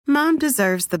Mom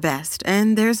deserves the best,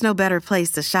 and there's no better place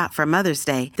to shop for Mother's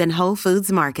Day than Whole Foods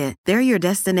Market. They're your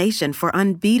destination for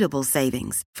unbeatable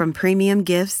savings, from premium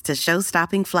gifts to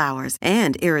show-stopping flowers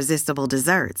and irresistible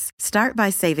desserts. Start by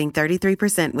saving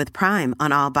 33% with Prime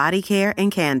on all body care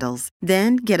and candles.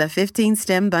 Then get a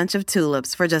 15-stem bunch of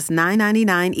tulips for just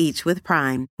 $9.99 each with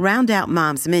Prime. Round out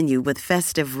Mom's menu with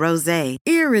festive rosé,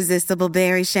 irresistible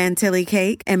berry chantilly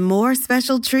cake, and more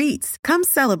special treats. Come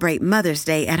celebrate Mother's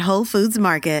Day at Whole Foods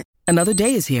Market. Another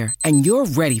day is here, and you're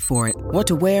ready for it. What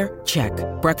to wear? Check.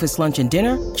 Breakfast, lunch, and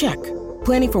dinner? Check.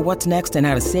 Planning for what's next and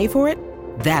how to save for it?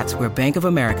 That's where Bank of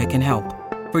America can help.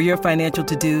 For your financial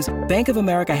to-dos, Bank of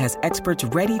America has experts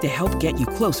ready to help get you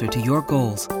closer to your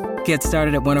goals. Get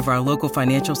started at one of our local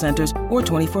financial centers or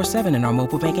 24/7 in our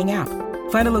mobile banking app.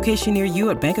 Find a location near you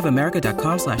at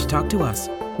bankofamerica.com/talktous.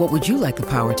 What would you like the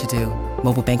power to do?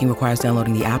 Mobile banking requires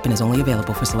downloading the app and is only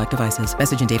available for select devices.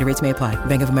 Message and data rates may apply.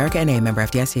 Bank of America N.A., member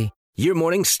FDIC. Your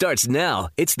morning starts now.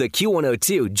 It's the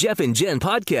Q102 Jeff and Jen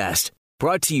podcast.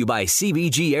 Brought to you by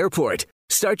CBG Airport.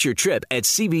 Start your trip at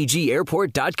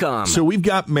CBGAirport.com. So we've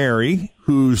got Mary,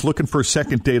 who's looking for a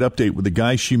second date update with a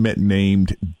guy she met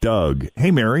named Doug.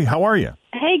 Hey, Mary, how are you?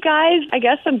 Hey, guys. I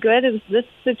guess I'm good. This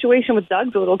situation with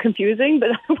Doug's a little confusing,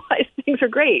 but otherwise things are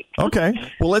great. Okay.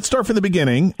 Well, let's start from the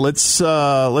beginning. Let's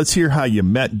hear how you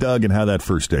met Doug and how that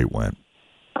first date went.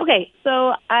 Okay,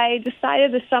 so I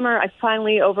decided this summer I'm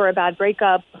finally over a bad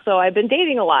breakup, so I've been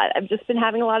dating a lot. I've just been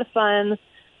having a lot of fun.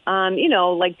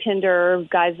 Like Tinder,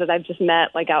 guys that I've just met,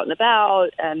 like out and about,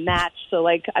 and matched. So,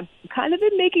 like, I've kind of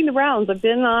been making the rounds. I've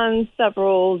been on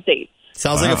several dates.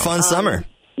 Sounds like a fun summer.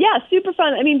 Yeah, super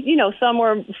fun. I mean, some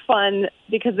were fun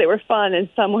because they were fun, and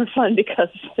some were fun because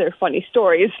they're funny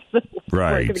stories that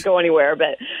right. weren't going to go anywhere,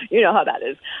 but you know how that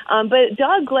is. But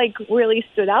Doug, really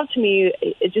stood out to me.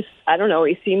 It just, I don't know,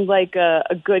 he seemed like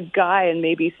a good guy, and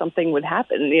maybe something would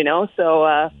happen,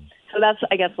 So that's,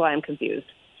 I guess, why I'm confused.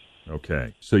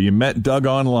 Okay. So you met Doug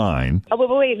online.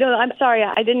 Oh, wait. No, I'm sorry.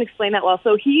 I didn't explain that well.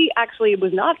 So he actually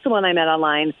was not someone I met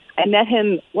online. I met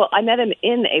him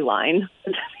in a line.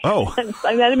 Oh.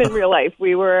 I met him in real life.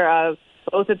 We were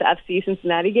both at the FC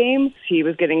Cincinnati game. He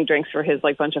was getting drinks for his,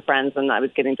 bunch of friends, and I was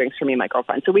getting drinks for me and my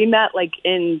girlfriend. So we met,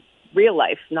 in real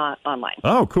life, not online.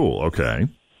 Oh, cool. Okay.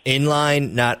 In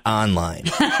line, not online.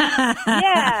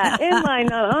 Yeah, in line,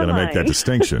 not online. Gotta make that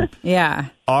distinction. Yeah.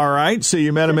 All right. So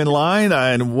you met him in line,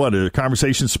 and what, a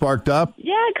conversation sparked up?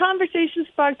 Yeah, conversation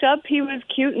sparked up. He was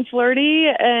cute and flirty,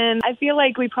 and I feel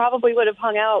like we probably would have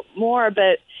hung out more,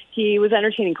 but he was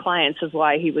entertaining clients is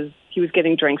why he was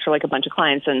getting drinks for a bunch of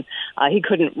clients, and he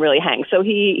couldn't really hang. So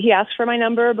he asked for my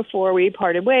number before we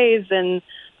parted ways, and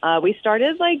we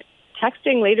started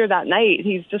texting later that night.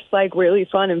 He's just really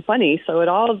fun and funny. So it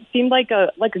all seemed like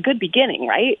a good beginning,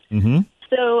 right? Mm-hmm.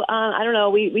 So I don't know.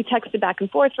 We texted back and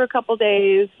forth for a couple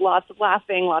days, lots of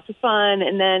laughing, lots of fun,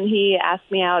 and then he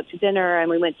asked me out to dinner, and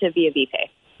we went to Via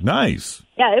Vitae. Nice.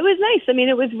 Yeah, it was nice. I mean,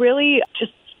 it was really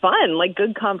just fun,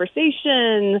 good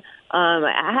conversation.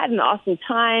 I had an awesome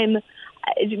time.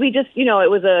 We just, it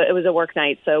was a work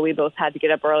night, so we both had to get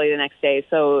up early the next day.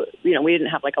 So, we didn't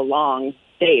have a long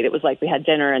date. It was we had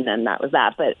dinner and then that was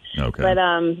that. But, okay. But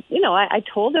I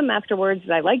told him afterwards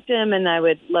that I liked him and I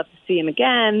would love to see him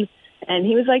again. And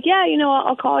he was like, yeah,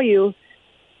 I'll call you.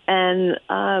 And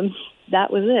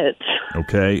that was it.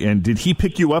 Okay. And did he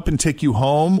pick you up and take you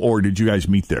home, or did you guys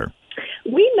meet there?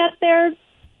 We met there.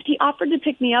 He offered to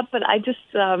pick me up, but I just,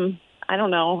 I don't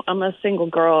know. I'm a single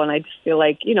girl, and I just feel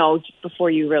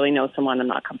before you really know someone, I'm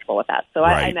not comfortable with that. So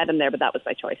right. I met him there, but that was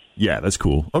my choice. Yeah, that's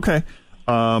cool. Okay.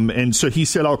 And so he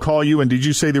said, I'll call you. And did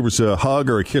you say there was a hug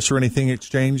or a kiss or anything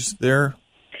exchanged there?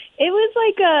 It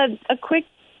was a quick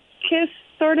kiss,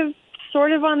 sort of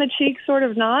on the cheek, sort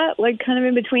of not, kind of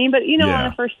in between. But, on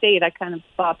a first date, I kind of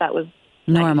thought that was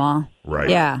normal. Nice. Right.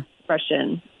 Yeah.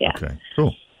 Expression. Yeah. Okay,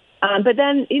 cool. But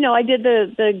then, I did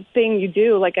the thing you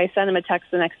do. I sent him a text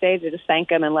the next day to just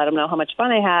thank him and let him know how much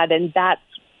fun I had. And that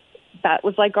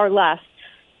was our last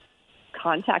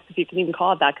contact, if you can even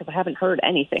call it that, because I haven't heard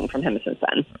anything from him since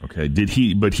then. Okay.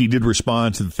 But he did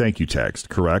respond to the thank you text,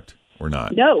 correct? Or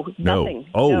not? No, nothing.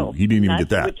 Oh, no. He didn't even get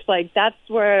that. Which, that's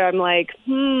where I'm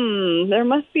there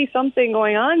must be something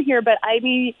going on here. But I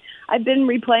mean, I've been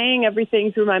replaying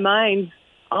everything through my mind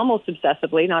almost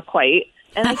obsessively, not quite.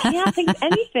 And I can't think of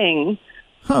anything.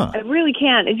 Huh. I really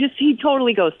can't. He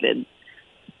totally ghosted.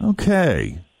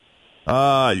 Okay.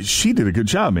 She did a good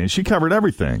job, man. She covered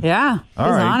everything. Yeah.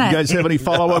 All right. You guys have any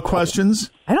follow-up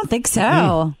questions? I don't think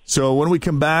so. So when we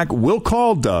come back, we'll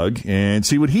call Doug and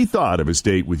see what he thought of his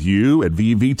date with you at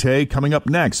Via Vitae, coming up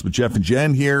next with Jeff and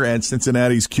Jen here at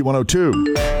Cincinnati's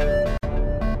Q102.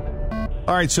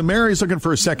 All right, so Mary's looking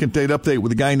for a second date update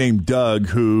with a guy named Doug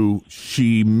who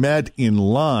she met in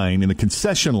the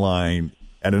concession line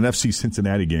at an FC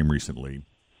Cincinnati game recently.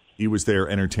 He was there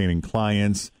entertaining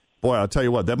clients. Boy, I'll tell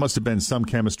you what, that must have been some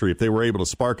chemistry if they were able to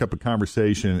spark up a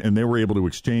conversation and they were able to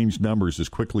exchange numbers as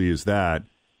quickly as that.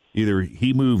 Either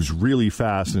he moves really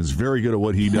fast and is very good at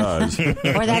what he does.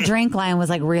 Or that drink line was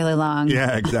like really long.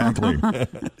 Yeah, exactly.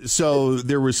 So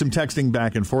there was some texting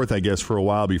back and forth, I guess, for a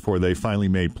while before they finally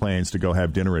made plans to go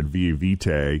have dinner at Via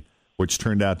Vitae, which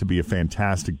turned out to be a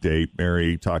fantastic date.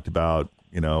 Mary talked about,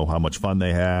 how much fun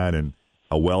they had and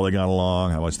how well they got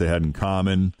along, how much they had in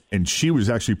common. And she was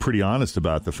actually pretty honest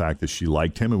about the fact that she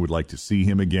liked him and would like to see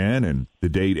him again. And the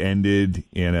date ended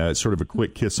in a sort of a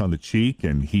quick kiss on the cheek.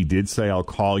 And he did say, "I'll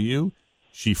call you."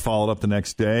 She followed up the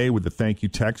next day with a thank you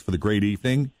text for the great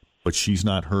evening, but she's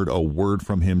not heard a word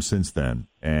from him since then.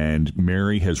 And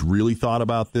Mary has really thought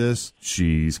about this.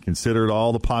 She's considered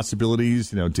all the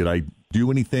possibilities. Did I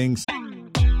do anything?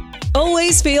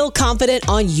 Always feel confident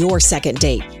on your second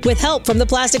date. With help from the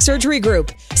Plastic Surgery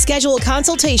Group. Schedule a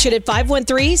consultation at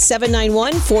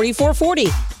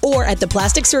 513-791-4440 or at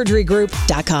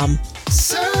theplasticsurgerygroup.com.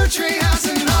 Surgery has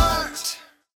an art.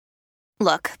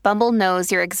 Look, Bumble knows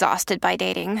you're exhausted by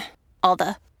dating. All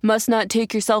the must not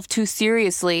take yourself too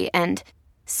seriously and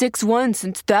 6'1"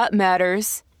 since that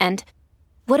matters. And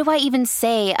what do I even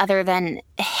say other than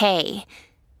hey?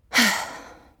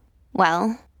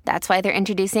 Well, that's why they're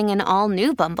introducing an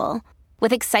all-new Bumble,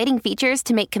 with exciting features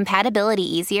to make compatibility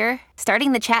easier,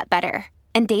 starting the chat better,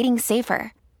 and dating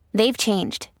safer. They've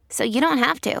changed, so you don't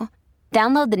have to.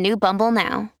 Download the new Bumble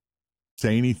now.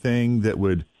 Say anything that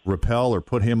would repel or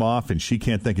put him off, and she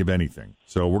can't think of anything.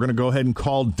 So we're going to go ahead and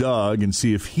call Doug and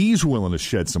see if he's willing to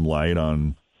shed some light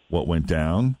on what went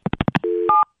down.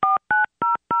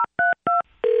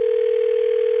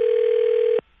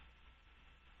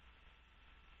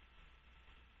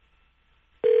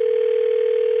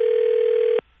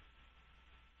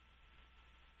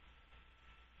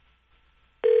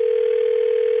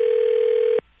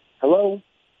 Hello?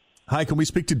 Hi, can we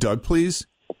speak to Doug, please?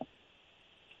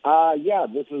 Yeah,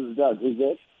 this is Doug. Who's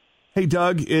this? Hey,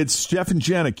 Doug, it's Jeff and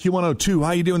Jen at Q102.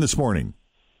 How you doing this morning?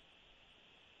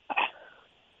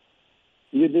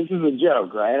 Yeah, this is a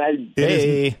joke, right?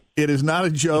 Hey. It is not a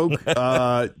joke.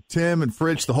 Tim and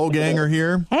Fritch, the whole gang are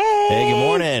here. Hey, good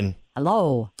morning.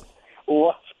 Hello.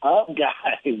 What's up,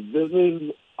 guys? This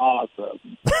is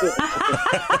awesome.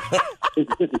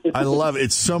 I love it.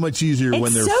 It's so much easier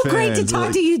when they're so fans. great to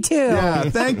talk to you, too. Yeah,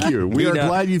 thank you. We are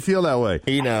glad you feel that way.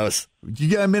 He knows. You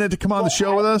get a minute to come on the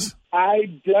show with us?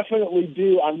 I definitely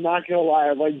do. I'm not going to lie.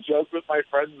 I've joked with my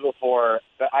friends before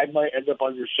that I might end up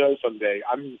on your show someday.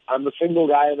 I'm a single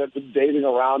guy that's been dating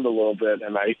around a little bit,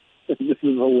 and this is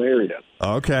hilarious.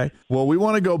 Okay. Well, we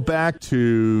want to go back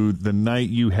to the night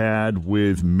you had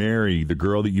with Mary, the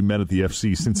girl that you met at the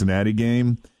FC Cincinnati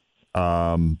game.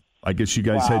 I guess you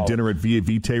guys had dinner at Via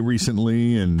Vitae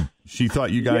recently, and she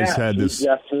thought you guys had this. She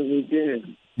definitely did.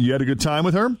 You had a good time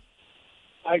with her?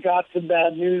 I got some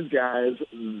bad news, guys.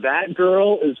 That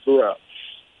girl is gross.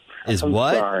 I'm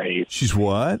what? Sorry. She's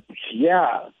what?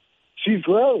 Yeah. She's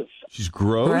gross. She's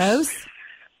gross? Gross?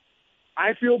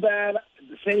 I feel bad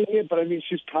saying it, but I mean,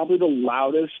 she's probably the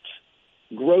loudest,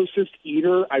 grossest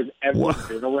eater I've ever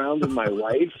been around in my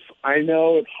life. I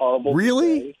know it's horrible.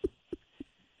 Really?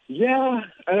 Yeah,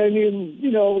 and I mean,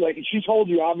 she told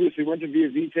you, obviously, went to Via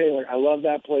Vitae. I love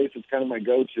that place. It's kind of my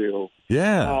go-to.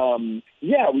 Yeah. We,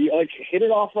 hit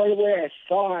it off right away. I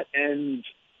saw it, and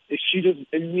she just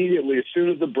immediately, as soon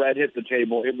as the bread hit the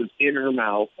table, it was in her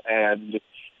mouth. And,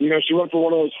 she went for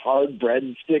one of those hard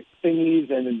breadstick thingies,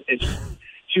 and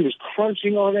she was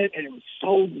crunching on it, and it was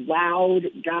so loud,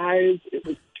 guys. It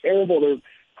was terrible. There was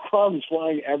crumbs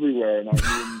flying everywhere. And I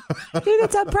mean, dude,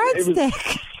 it's a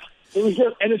breadstick. It was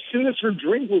just, and as soon as her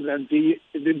drink was empty,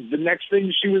 the next thing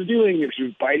she was doing is she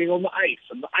was biting on the ice,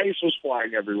 and the ice was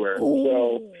flying everywhere.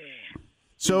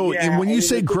 So when you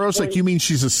say gross, you mean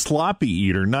she's a sloppy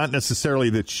eater, not necessarily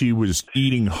that she was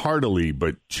eating heartily,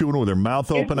 but chewing with her mouth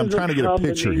open. I'm trying to get a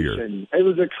picture here. It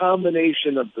was a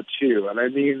combination of the two, and I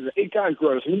mean, it got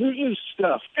gross. I mean, there's just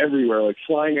stuff everywhere,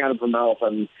 flying out of her mouth,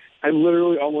 and I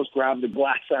literally almost grabbed the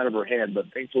glass out of her hand,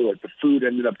 but thankfully, the food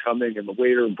ended up coming, and the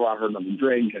waiter brought her another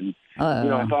drink, and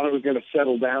I thought it was going to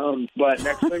settle down. But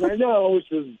next thing I know, it's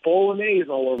this bolognese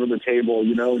all over the table,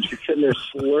 and she's sitting there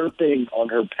slurping on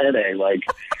her penne,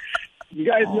 You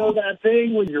guys know that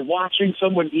thing when you're watching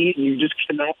someone eat and you just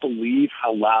cannot believe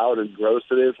how loud and gross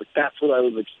it is? Like, that's what I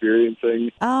was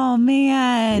experiencing. Oh,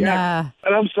 man. Yeah.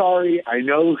 And I'm sorry. I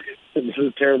know this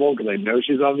is terrible because I know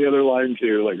she's on the other line,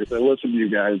 too. Like, I listen to you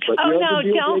guys. But oh, no,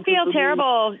 don't feel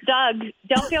terrible, Doug.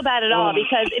 Don't feel bad at all,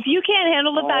 because if you can't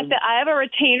handle the fact that I have a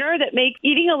retainer that makes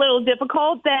eating a little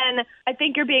difficult, then I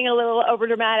think you're being a little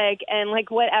overdramatic and,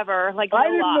 like, whatever. Like, I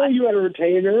didn't know you had a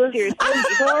retainer. Seriously. I'm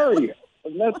sorry.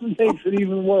 And that's what makes it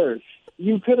even worse.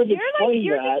 You could have explained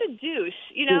you're that. Just a douche,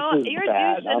 you know? This is You're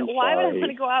bad. a douche, and I'm why would I sorry.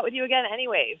 want to go out with you again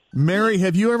anyways? Mary,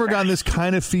 have you ever gotten this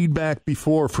kind of feedback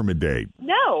before from a date?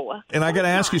 No. And I got to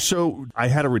ask you, so I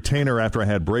had a retainer after I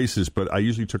had braces, but I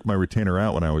usually took my retainer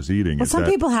out when I was eating. Well, some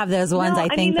people have those ones, no, I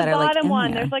think, mean, that are like the bottom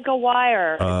one, there. there's like a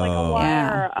wire. It's like a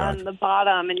wire Yeah. on the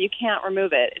bottom, and you can't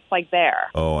remove it. It's like there.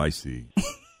 Oh, I see.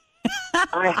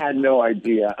 I had no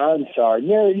idea. I'm sorry.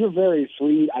 Mary, you're very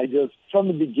sweet. I just, from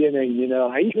the beginning, you know,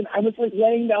 I was like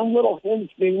laying down little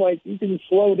hints being like, you can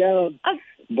slow down.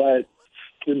 But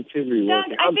didn't seem to be Doug,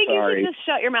 working. I I'm think sorry. you should just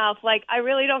shut your mouth. Like, I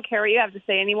really don't care what you have to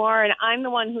say anymore, and I'm the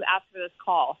one who asked for this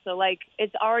call. So, like,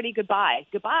 it's already goodbye.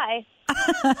 Goodbye.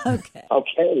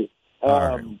 Okay. All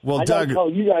right. Well, I gotta Doug- tell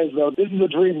you guys, though, this is a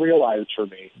dream realized for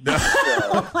me.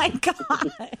 Oh, my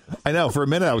God. I know. For a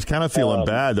minute, I was kind of feeling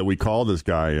bad that we called this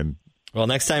guy. And Well,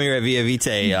 next time you're at Via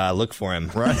Vitae, look for him.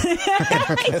 Right.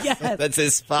 That's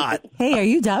his spot. Hey, are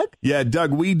you Doug? Yeah,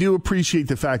 Doug, we do appreciate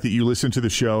the fact that you listen to the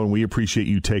show, and we appreciate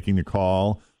you taking the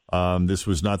call. This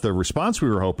was not the response we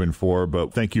were hoping for,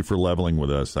 but thank you for leveling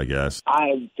with us, I guess.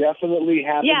 I'm definitely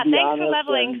happy Yeah, to be thanks honest. for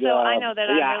leveling, and, so I know that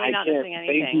I'm really I not can't missing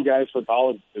anything. Thank you guys for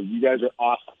calling. You guys are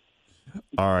awesome.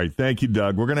 All right. Thank you,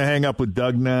 Doug. We're going to hang up with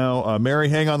Doug now. Mary,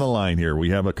 hang on the line here. We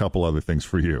have a couple other things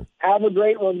for you. Have a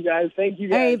great one, guys. Thank you,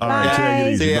 guys. Hey, All right.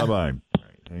 Take it See easy. ya. Bye-bye. All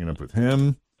right, hanging up with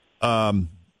him.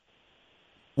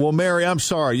 Well, Mary, I'm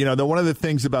sorry. You know, one of the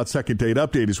things about Second Date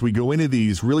Update is we go into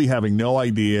these really having no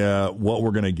idea what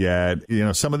we're going to get. You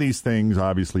know, some of these things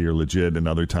obviously are legit, and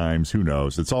other times, who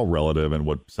knows? It's all relative, and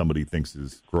what somebody thinks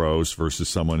is gross versus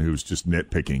someone who's just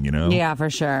nitpicking, you know? Yeah, for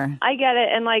sure. I get it.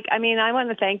 And, like, I mean, I want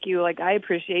to thank you. Like, I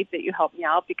appreciate that you helped me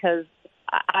out, because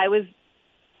I was,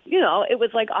 you know, it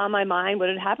was, like, on my mind what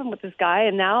had happened with this guy.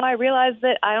 And now I realize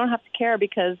that I don't have to care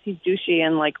because he's douchey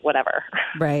and, like, whatever.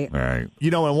 Right. All right. You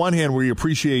know, on one hand, we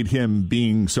appreciate him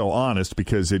being so honest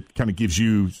because it kind of gives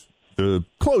you the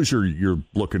closure you're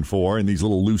looking for and these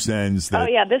little loose ends. That, Oh,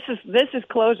 yeah, this is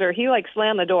closure. He, like,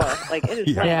 slammed the door. Like, it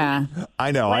is Yeah.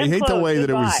 I know. I Slam hate the closed. way that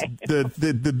it was.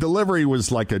 Goodbye. The delivery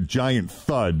was like a giant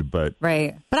thud, but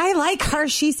Right. But I like her.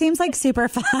 She seems like super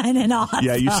fun and awesome.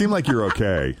 yeah, you seem like you're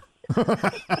okay. Well,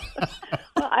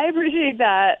 I appreciate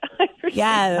that. I appreciate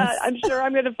Yes. that. I'm sure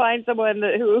I'm going to find someone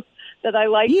that I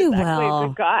like. You that's actually will. a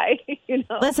good guy. You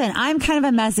know. Listen, I'm kind of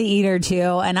a messy eater too,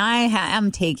 and I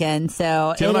am taken.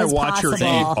 So Jill and it I is watch her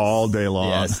possible. eat all day long.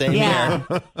 Yeah, same Yeah.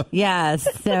 here. Yes.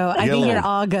 So I get a think you're little-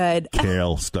 all good.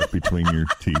 Kale stuck between your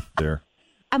teeth there.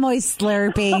 I'm always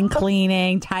slurping,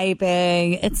 cleaning,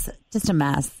 typing. It's just a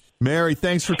mess. Mary,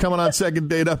 thanks for coming on Second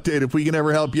Date Update. If we can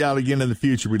ever help you out again in the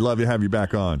future, we'd love to have you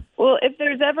back on. Well, if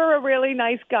there's ever a really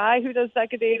nice guy who does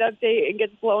Second Date Update and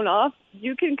gets blown off,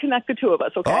 you can connect the two of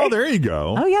us, okay? Oh, there you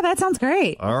go. Oh, yeah, that sounds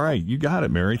great. All right, you got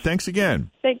it, Mary. Thanks again.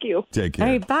 Thank you. Take care.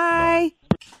 All right, bye.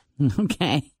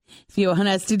 Okay. If you want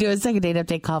us to do a Second Date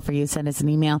Update call for you, send us an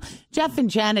email. Jeff and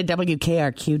Jen at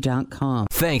WKRQ.com.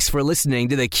 Thanks for listening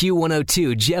to the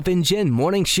Q102 Jeff and Jen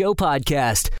Morning Show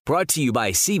podcast, brought to you by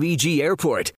CBG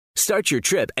Airport. Start your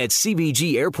trip at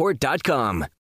CBGAirport.com.